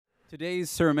Today's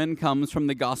sermon comes from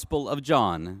the Gospel of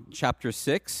John, chapter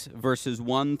 6, verses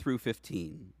 1 through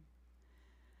 15.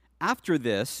 After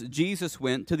this, Jesus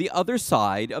went to the other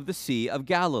side of the Sea of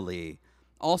Galilee,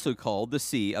 also called the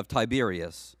Sea of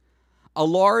Tiberias. A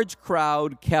large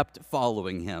crowd kept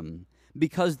following him,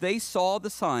 because they saw the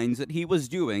signs that he was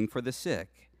doing for the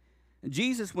sick.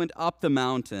 Jesus went up the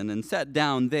mountain and sat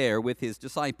down there with his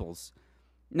disciples.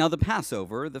 Now the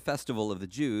Passover, the festival of the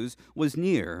Jews, was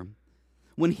near.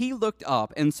 When he looked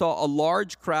up and saw a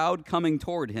large crowd coming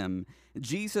toward him,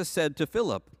 Jesus said to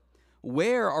Philip,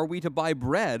 "Where are we to buy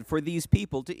bread for these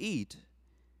people to eat?"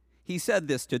 He said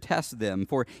this to test them,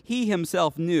 for he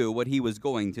himself knew what he was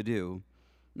going to do.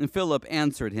 And Philip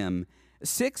answered him,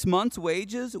 6 months'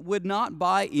 wages would not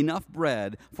buy enough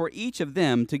bread for each of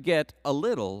them to get a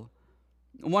little.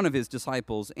 One of his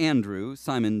disciples, Andrew,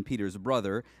 Simon Peter's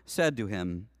brother, said to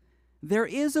him, "There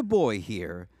is a boy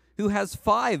here who has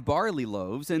 5 barley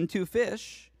loaves and 2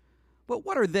 fish. But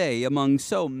what are they among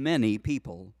so many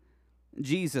people?"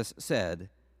 Jesus said,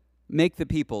 "Make the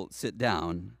people sit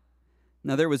down."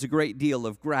 Now there was a great deal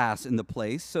of grass in the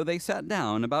place, so they sat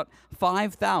down, about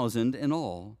 5,000 in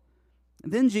all.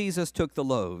 Then Jesus took the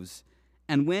loaves,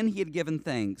 and when he had given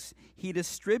thanks, he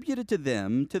distributed to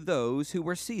them to those who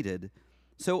were seated,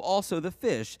 so also the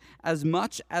fish, as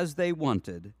much as they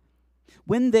wanted.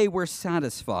 When they were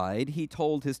satisfied, he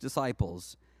told his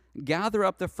disciples, "Gather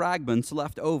up the fragments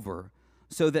left over,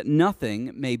 so that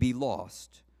nothing may be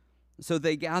lost." So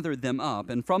they gathered them up,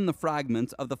 and from the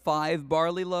fragments of the 5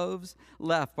 barley loaves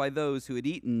left by those who had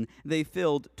eaten, they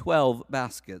filled 12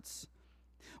 baskets.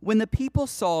 When the people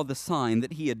saw the sign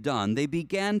that he had done, they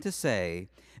began to say,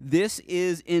 "This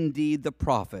is indeed the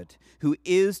prophet who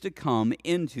is to come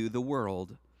into the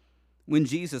world." When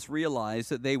Jesus realized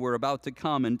that they were about to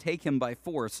come and take him by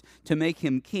force to make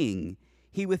him king,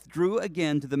 he withdrew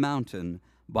again to the mountain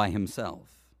by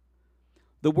himself.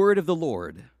 The word of the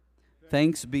Lord.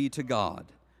 Thanks be to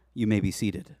God. You may be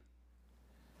seated.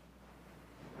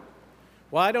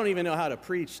 Well, I don't even know how to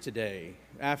preach today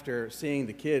after seeing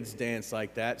the kids dance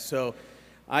like that, so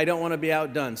I don't want to be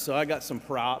outdone. So I got some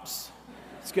props.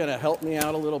 It's going to help me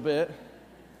out a little bit.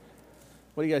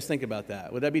 What do you guys think about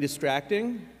that? Would that be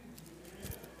distracting?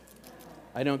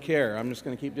 I don't care. I'm just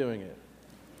going to keep doing it.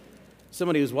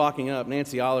 Somebody was walking up,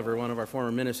 Nancy Oliver, one of our former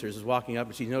ministers, was walking up,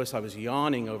 and she noticed I was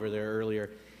yawning over there earlier.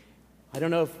 I don't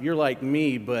know if you're like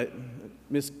me, but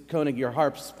Miss Koenig, your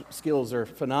harp skills are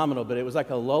phenomenal, but it was like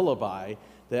a lullaby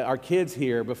that our kids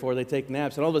hear before they take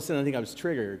naps, and all of a sudden I think I was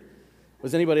triggered.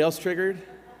 Was anybody else triggered?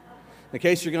 In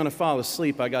case you're going to fall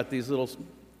asleep, I got these little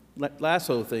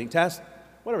lasso things,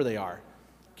 whatever they are,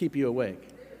 keep you awake.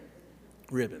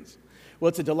 Ribbons. Well,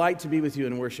 it's a delight to be with you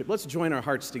in worship. Let's join our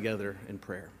hearts together in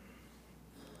prayer.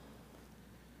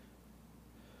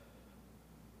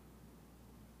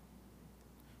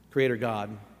 Creator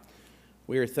God,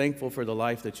 we are thankful for the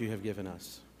life that you have given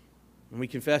us. And we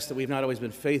confess that we've not always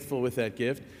been faithful with that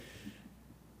gift.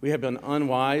 We have been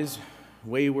unwise,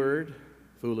 wayward,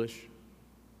 foolish.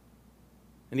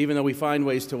 And even though we find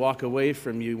ways to walk away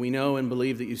from you, we know and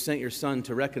believe that you sent your Son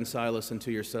to reconcile us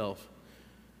unto yourself,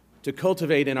 to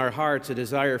cultivate in our hearts a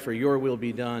desire for your will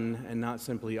be done and not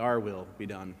simply our will be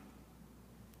done.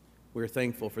 We're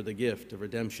thankful for the gift of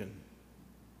redemption.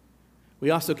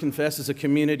 We also confess as a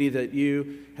community that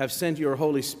you have sent your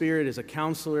Holy Spirit as a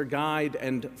counselor, guide,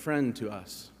 and friend to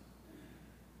us.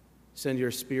 Send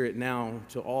your Spirit now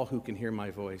to all who can hear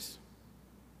my voice.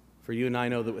 For you and I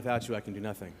know that without you I can do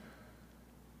nothing.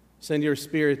 Send your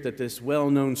Spirit that this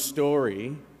well-known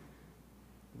story,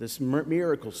 this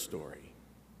miracle story,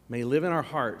 may live in our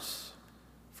hearts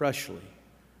freshly,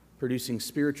 producing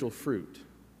spiritual fruit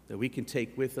that we can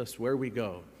take with us where we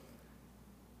go,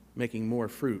 making more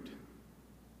fruit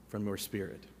from your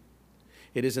Spirit.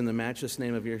 It is in the matchless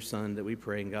name of your Son that we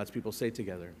pray, and God's people say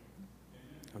together,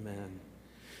 Amen.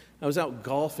 I was out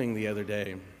golfing the other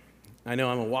day. I know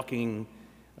I'm a walking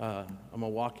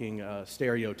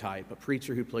stereotype, a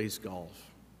preacher who plays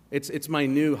golf. It's my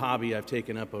new hobby I've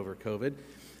taken up over COVID,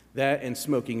 that and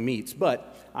smoking meats.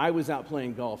 But I was out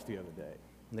playing golf the other day,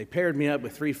 and they paired me up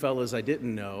with 3 fellas I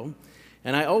didn't know,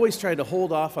 and I always tried to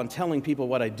hold off on telling people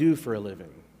what I do for a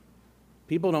living.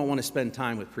 People don't want to spend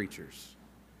time with preachers.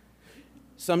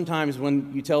 Sometimes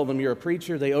when you tell them you're a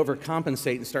preacher, they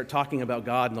overcompensate and start talking about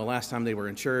God and the last time they were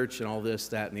in church and all this,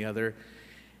 that, and the other.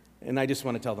 And I just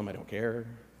want to tell them I don't care.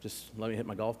 Just let me hit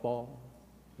my golf ball.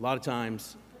 A lot of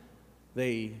times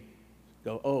they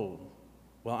go, "Oh,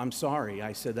 well, I'm sorry,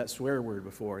 I said that swear word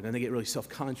before." And then they get really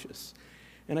self-conscious.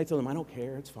 And I tell them, I don't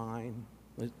care, it's fine.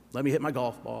 Let me hit my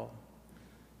golf ball.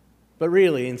 But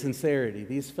really, in sincerity,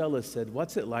 these fellas said,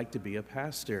 "What's it like to be a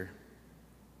pastor?"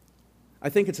 I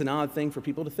think it's an odd thing for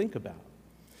people to think about.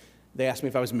 They asked me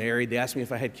if I was married, they asked me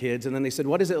if I had kids, and then they said,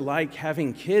 what is it like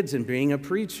having kids and being a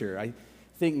preacher? I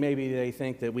think maybe they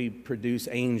think that we produce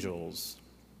angels.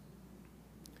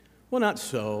 Well, not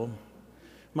so.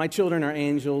 My children are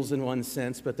angels in one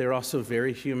sense, but they're also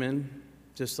very human,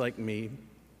 just like me.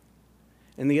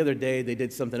 And the other day, they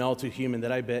did something all too human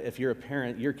that I bet if you're a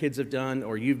parent, your kids have done,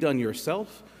 or you've done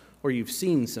yourself, or you've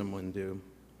seen someone do.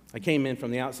 I came in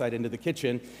from the outside into the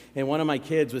kitchen, and one of my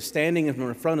kids was standing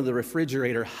in front of the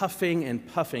refrigerator, huffing and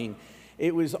puffing.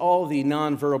 It was all the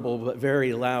nonverbal but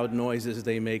very loud noises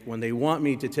they make when they want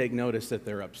me to take notice that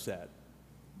they're upset.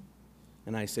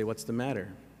 And I say, what's the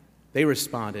matter? They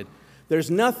responded, there's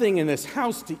nothing in this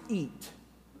house to eat.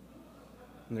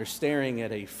 And they're staring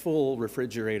at a full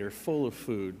refrigerator full of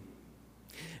food.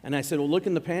 And I said, well, look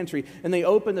in the pantry. And they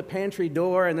open the pantry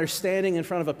door, and they're standing in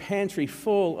front of a pantry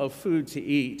full of food to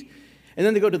eat. And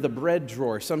then they go to the bread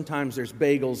drawer. Sometimes there's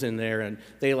bagels in there, and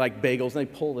they like bagels. And they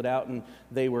pulled it out, and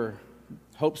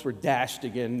hopes were dashed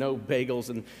again, no bagels.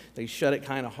 And they shut it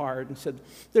kind of hard and said,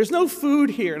 there's no food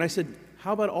here. And I said,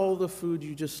 how about all the food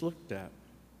you just looked at?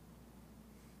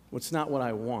 Well, it's not what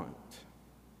I want.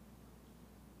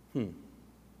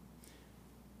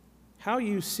 How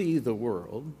you see the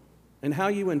world and how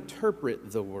you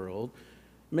interpret the world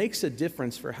makes a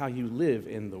difference for how you live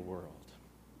in the world.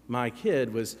 My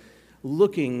kid was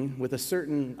looking with a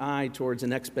certain eye towards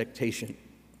an expectation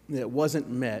that wasn't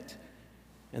met,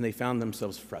 and they found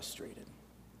themselves frustrated,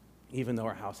 even though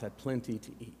our house had plenty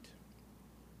to eat.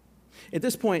 At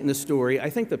this point in the story, I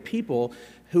think the people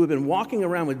who had been walking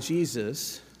around with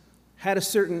Jesus had a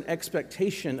certain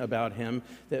expectation about him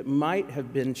that might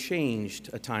have been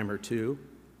changed a time or two.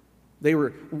 They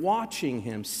were watching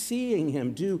him, seeing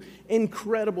him do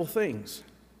incredible things.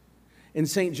 In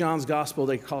St. John's Gospel,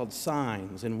 they called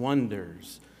signs and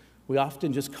wonders. We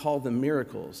often just call them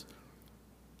miracles.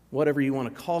 Whatever you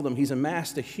want to call them, he's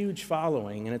amassed a huge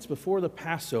following, and it's before the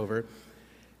Passover.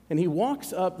 And he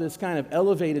walks up this kind of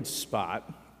elevated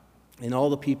spot, and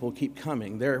all the people keep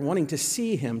coming. They're wanting to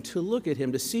see him, to look at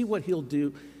him, to see what he'll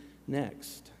do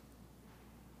next.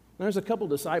 There's a couple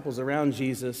disciples around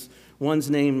Jesus. One's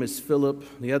name is Philip,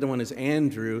 the other one is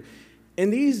Andrew.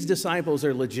 And these disciples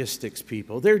are logistics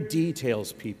people. They're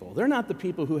details people. They're not the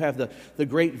people who have the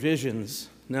great visions.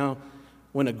 No,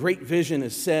 when a great vision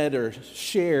is said or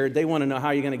shared, they want to know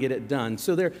how you're going to get it done.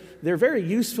 So they're very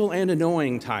useful and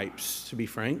annoying types, to be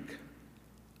frank.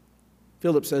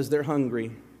 Philip says they're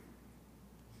hungry.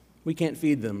 We can't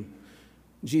feed them.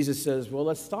 Jesus says, well,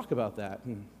 let's talk about that.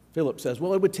 And Philip says,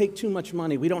 well, it would take too much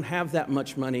money. We don't have that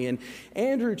much money. And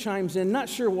Andrew chimes in, not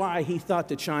sure why he thought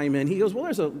to chime in. He goes, well,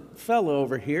 there's a fellow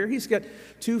over here. He's got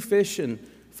 2 fish and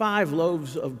 5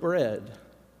 loaves of bread.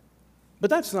 But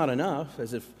that's not enough,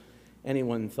 as if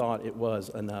anyone thought it was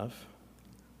enough.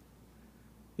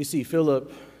 You see,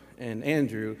 Philip and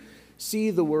Andrew see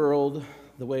the world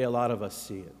the way a lot of us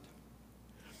see it.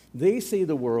 They see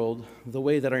the world the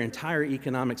way that our entire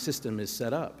economic system is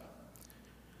set up,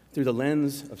 through the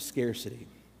lens of scarcity.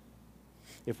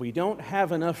 If we don't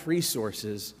have enough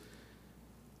resources,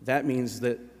 that means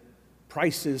that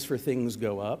prices for things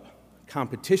go up,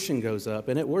 competition goes up,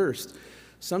 and at worst,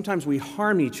 sometimes we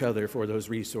harm each other for those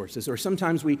resources, or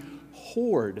sometimes we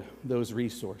hoard those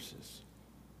resources.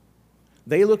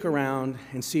 They look around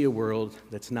and see a world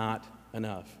that's not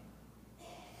enough.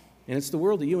 And it's the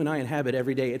world that you and I inhabit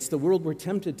every day. It's the world we're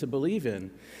tempted to believe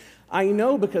in. I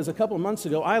know because a couple months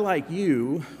ago, I, like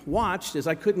you, watched as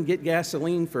I couldn't get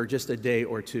gasoline for just a day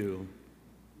or two.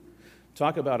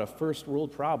 Talk about a first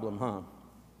world problem, huh?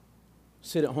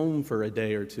 Sit at home for a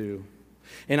day or two.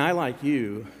 And I, like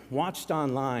you, watched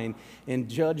online and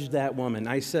judged that woman.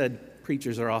 I said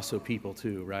preachers are also people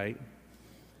too, right?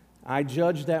 I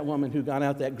judged that woman who got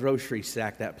out that grocery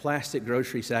sack, that plastic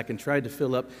grocery sack, and tried to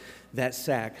fill up that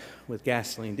sack with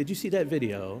gasoline. Did you see that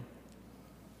video?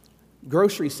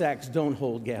 Grocery sacks don't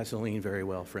hold gasoline very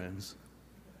well, friends.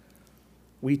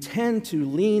 We tend to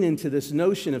lean into this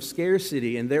notion of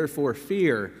scarcity and therefore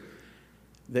fear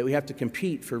that we have to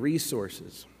compete for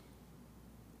resources.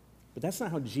 But that's not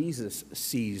how Jesus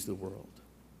sees the world.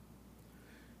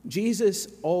 Jesus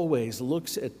always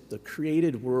looks at the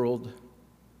created world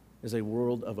as a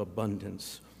world of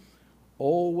abundance.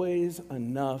 Always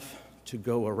enough to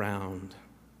go around,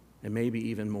 and maybe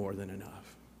even more than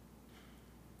enough.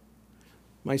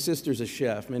 My sister's a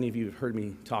chef. Many of you have heard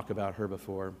me talk about her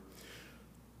before.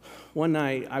 One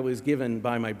night, I was given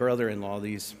by my brother-in-law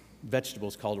these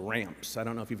vegetables called ramps. I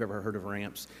don't know if you've ever heard of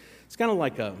ramps. It's kind of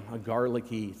like a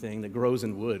garlicky thing that grows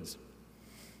in woods.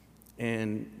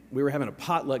 and we were having a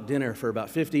potluck dinner for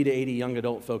about 50 to 80 young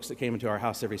adult folks that came into our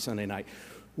house every Sunday night.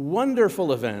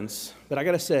 Wonderful events, but I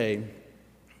got to say,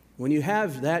 when you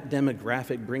have that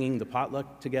demographic bringing the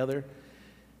potluck together,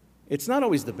 it's not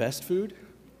always the best food.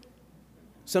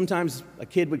 Sometimes a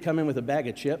kid would come in with a bag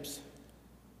of chips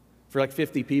for like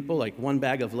 50 people, like one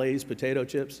bag of Lay's potato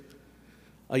chips.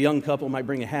 A young couple might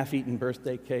bring a half-eaten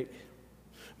birthday cake.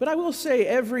 But I will say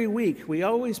every week we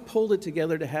always pulled it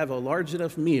together to have a large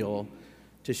enough meal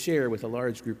to share with a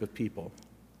large group of people.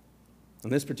 On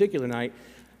this particular night,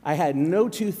 I had no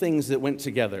two things that went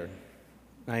together.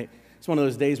 Right? It's one of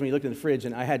those days when you look in the fridge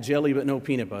and I had jelly but no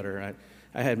peanut butter.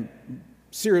 I had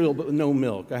cereal but no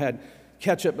milk. I had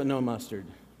ketchup but no mustard.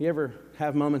 You ever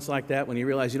have moments like that when you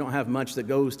realize you don't have much that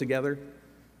goes together?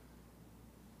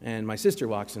 And my sister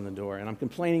walks in the door, and I'm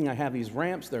complaining I have these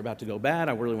ramps. They're about to go bad.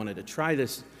 I really wanted to try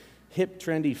this hip,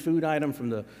 trendy food item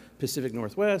from the Pacific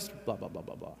Northwest, blah, blah, blah,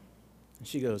 blah, blah. And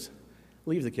she goes,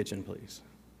 "Leave the kitchen, please."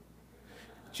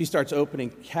 She starts opening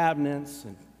cabinets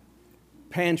and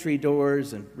pantry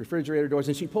doors and refrigerator doors,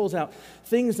 and she pulls out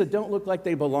things that don't look like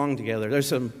they belong together. There's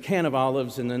some can of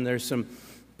olives, and then there's some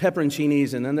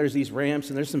pepperoncinis, and then there's these ramps,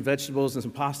 and there's some vegetables, and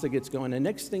some pasta gets going. And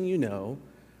next thing you know,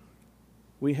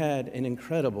 we had an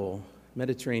incredible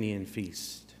Mediterranean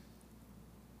feast.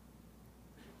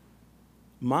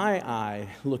 My eye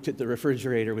looked at the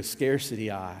refrigerator with scarcity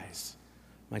eyes.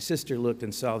 My sister looked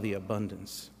and saw the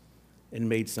abundance and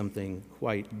made something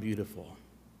quite beautiful.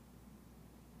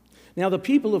 Now, the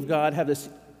people of God have this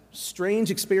strange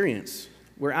experience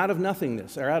where out of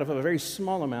nothingness, or out of a very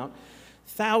small amount,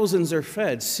 thousands are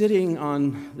fed sitting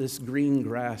on this green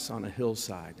grass on a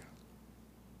hillside.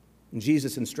 And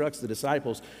Jesus instructs the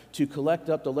disciples to collect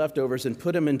up the leftovers and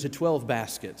put them into 12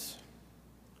 baskets.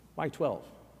 Why 12?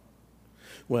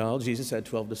 Well, Jesus had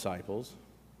 12 disciples.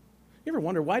 You ever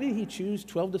wonder, why did he choose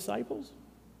 12 disciples?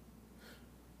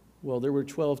 Well, there were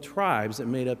 12 tribes that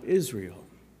made up Israel.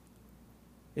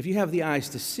 If you have the eyes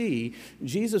to see,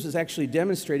 Jesus is actually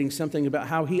demonstrating something about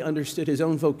how he understood his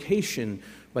own vocation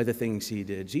by the things he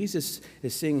did. Jesus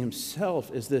is seeing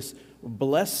himself as this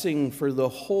blessing for the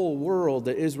whole world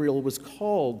that Israel was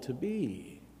called to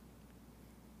be.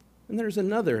 And there's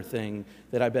another thing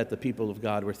that I bet the people of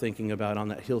God were thinking about on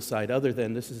that hillside, other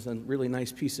than this is a really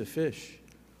nice piece of fish.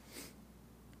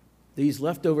 These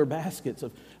leftover baskets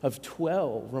of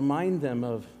 12 remind them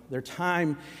of their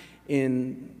time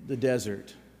in the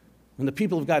desert, when the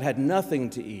people of God had nothing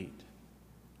to eat.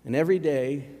 And every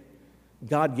day,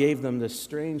 God gave them this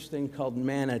strange thing called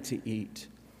manna to eat.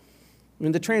 I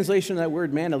mean, the translation of that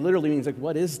word manna literally means, like,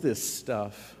 what is this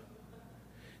stuff?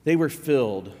 They were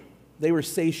filled. They were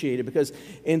satiated, because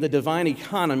in the divine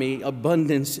economy,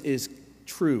 abundance is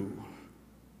true.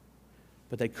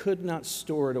 But they could not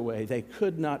store it away. They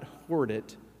could not hoard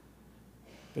it,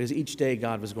 because each day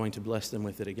God was going to bless them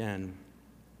with it again.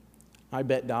 I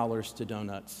bet dollars to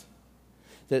donuts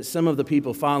that some of the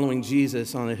people following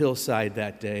Jesus on a hillside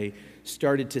that day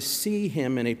started to see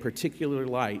him in a particular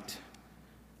light.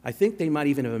 I think they might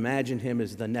even have imagined him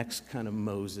as the next kind of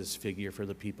Moses figure for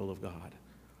the people of God.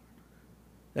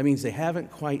 That means they haven't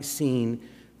quite seen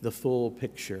the full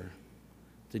picture,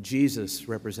 that Jesus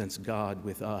represents God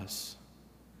with us,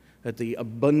 that the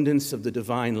abundance of the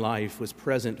divine life was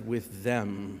present with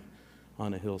them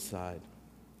on a hillside.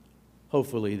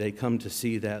 Hopefully, they come to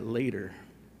see that later.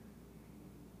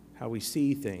 How we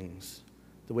see things,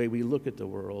 the way we look at the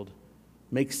world,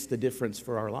 makes the difference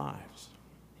for our lives.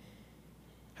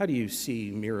 How do you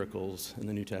see miracles in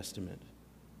the New Testament?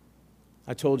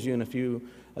 I told you in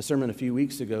a sermon a few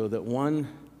weeks ago that one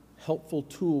helpful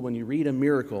tool when you read a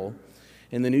miracle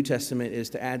in the New Testament is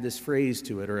to add this phrase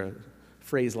to it, or a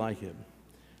phrase like it.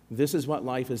 This is what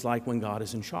life is like when God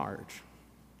is in charge.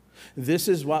 This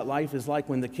is what life is like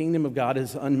when the kingdom of God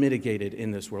is unmitigated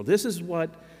in this world. This is what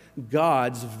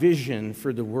God's vision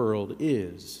for the world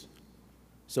is.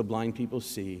 So blind people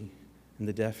see, and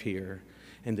the deaf hear,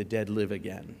 and the dead live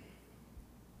again.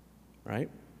 Right?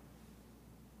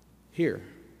 Here,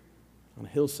 on a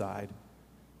hillside,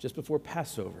 just before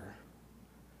Passover,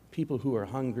 people who are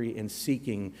hungry and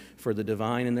seeking for the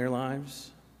divine in their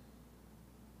lives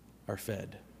are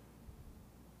fed.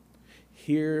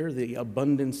 Here, the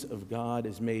abundance of God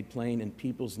is made plain and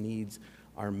people's needs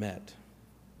are met.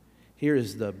 Here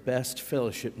is the best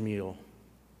fellowship meal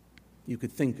you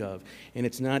could think of, and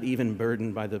it's not even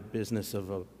burdened by the business of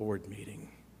a board meeting.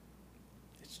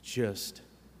 It's just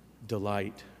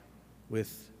delight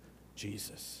with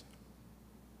Jesus.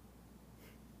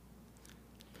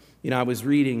 You know, I was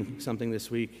reading something this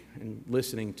week and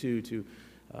listening to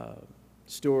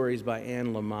stories by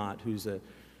Anne Lamott, who's a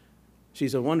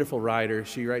She's a wonderful writer.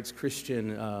 She writes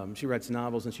she writes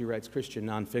novels and she writes Christian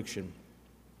nonfiction.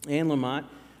 Anne Lamott,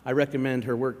 I recommend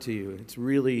her work to you. It's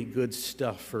really good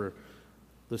stuff for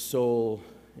the soul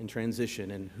in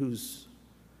transition and who's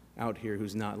out here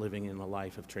who's not living in a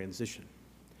life of transition.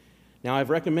 Now, I've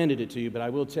recommended it to you, but I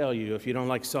will tell you, if you don't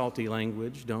like salty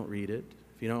language, don't read it.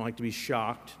 If you don't like to be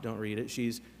shocked, don't read it.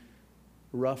 She's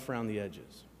rough around the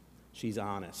edges. She's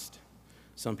honest.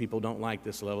 Some people don't like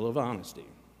this level of honesty.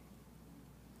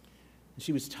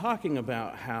 She was talking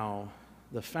about how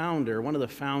one of the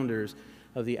founders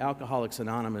of the Alcoholics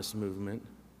Anonymous movement,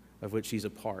 of which she's a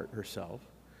part herself,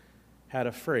 had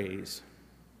a phrase.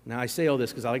 Now, I say all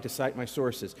this because I like to cite my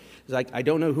sources. I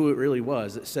don't know who it really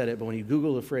was that said it, but when you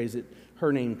Google the phrase,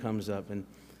 her name comes up. And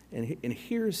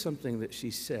here's something that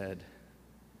she said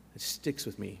that sticks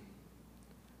with me.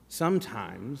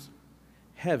 Sometimes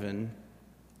heaven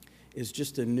is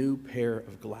just a new pair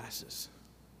of glasses.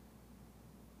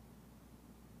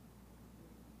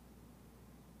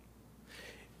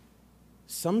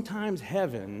 Sometimes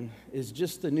heaven is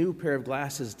just a new pair of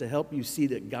glasses to help you see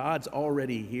that God's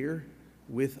already here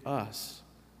with us.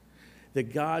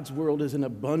 That God's world is an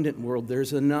abundant world.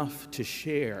 There's enough to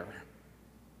share.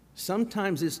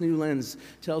 Sometimes this new lens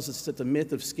tells us that the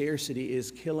myth of scarcity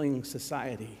is killing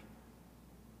society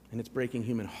and it's breaking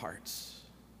human hearts.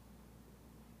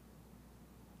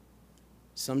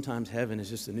 Sometimes heaven is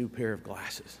just a new pair of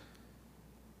glasses.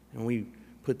 And we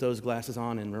put those glasses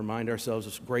on and remind ourselves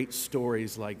of great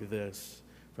stories like this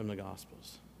from the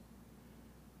Gospels.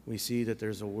 We see that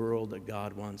there's a world that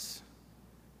God wants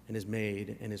and is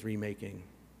made and is remaking,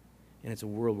 and it's a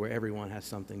world where everyone has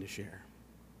something to share.